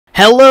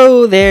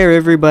Hello there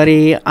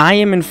everybody, I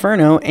am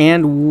Inferno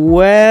and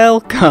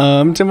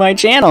welcome to my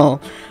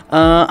channel.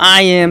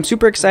 I am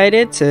super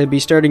excited to be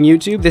starting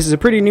YouTube. This is a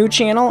pretty new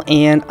channel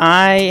and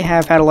I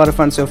have had a lot of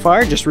fun so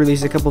far. Just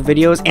released a couple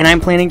videos and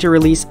I'm planning to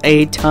release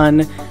a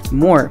ton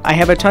more. I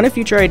have a ton of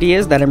future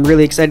ideas that I'm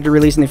really excited to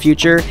release in the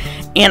future,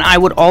 and I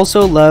would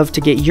also love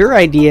to get your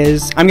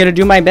ideas. I'm going to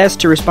do my best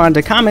to respond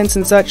to comments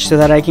and such so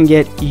that I can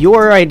get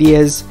your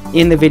ideas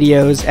in the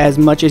videos as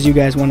much as you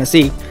guys want to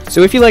see.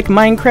 So if you like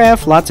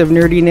Minecraft, lots of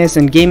nerdiness,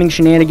 and gaming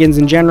shenanigans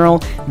in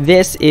general,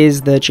 this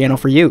is the channel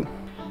for you.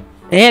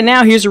 And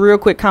now here's a real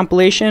quick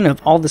compilation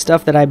of all the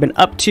stuff that I've been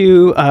up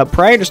to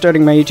prior to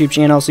starting my YouTube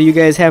channel, so you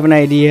guys have an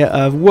idea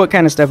of what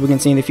kind of stuff we can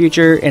see in the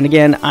future. And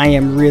again, I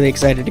am really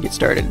excited to get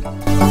started.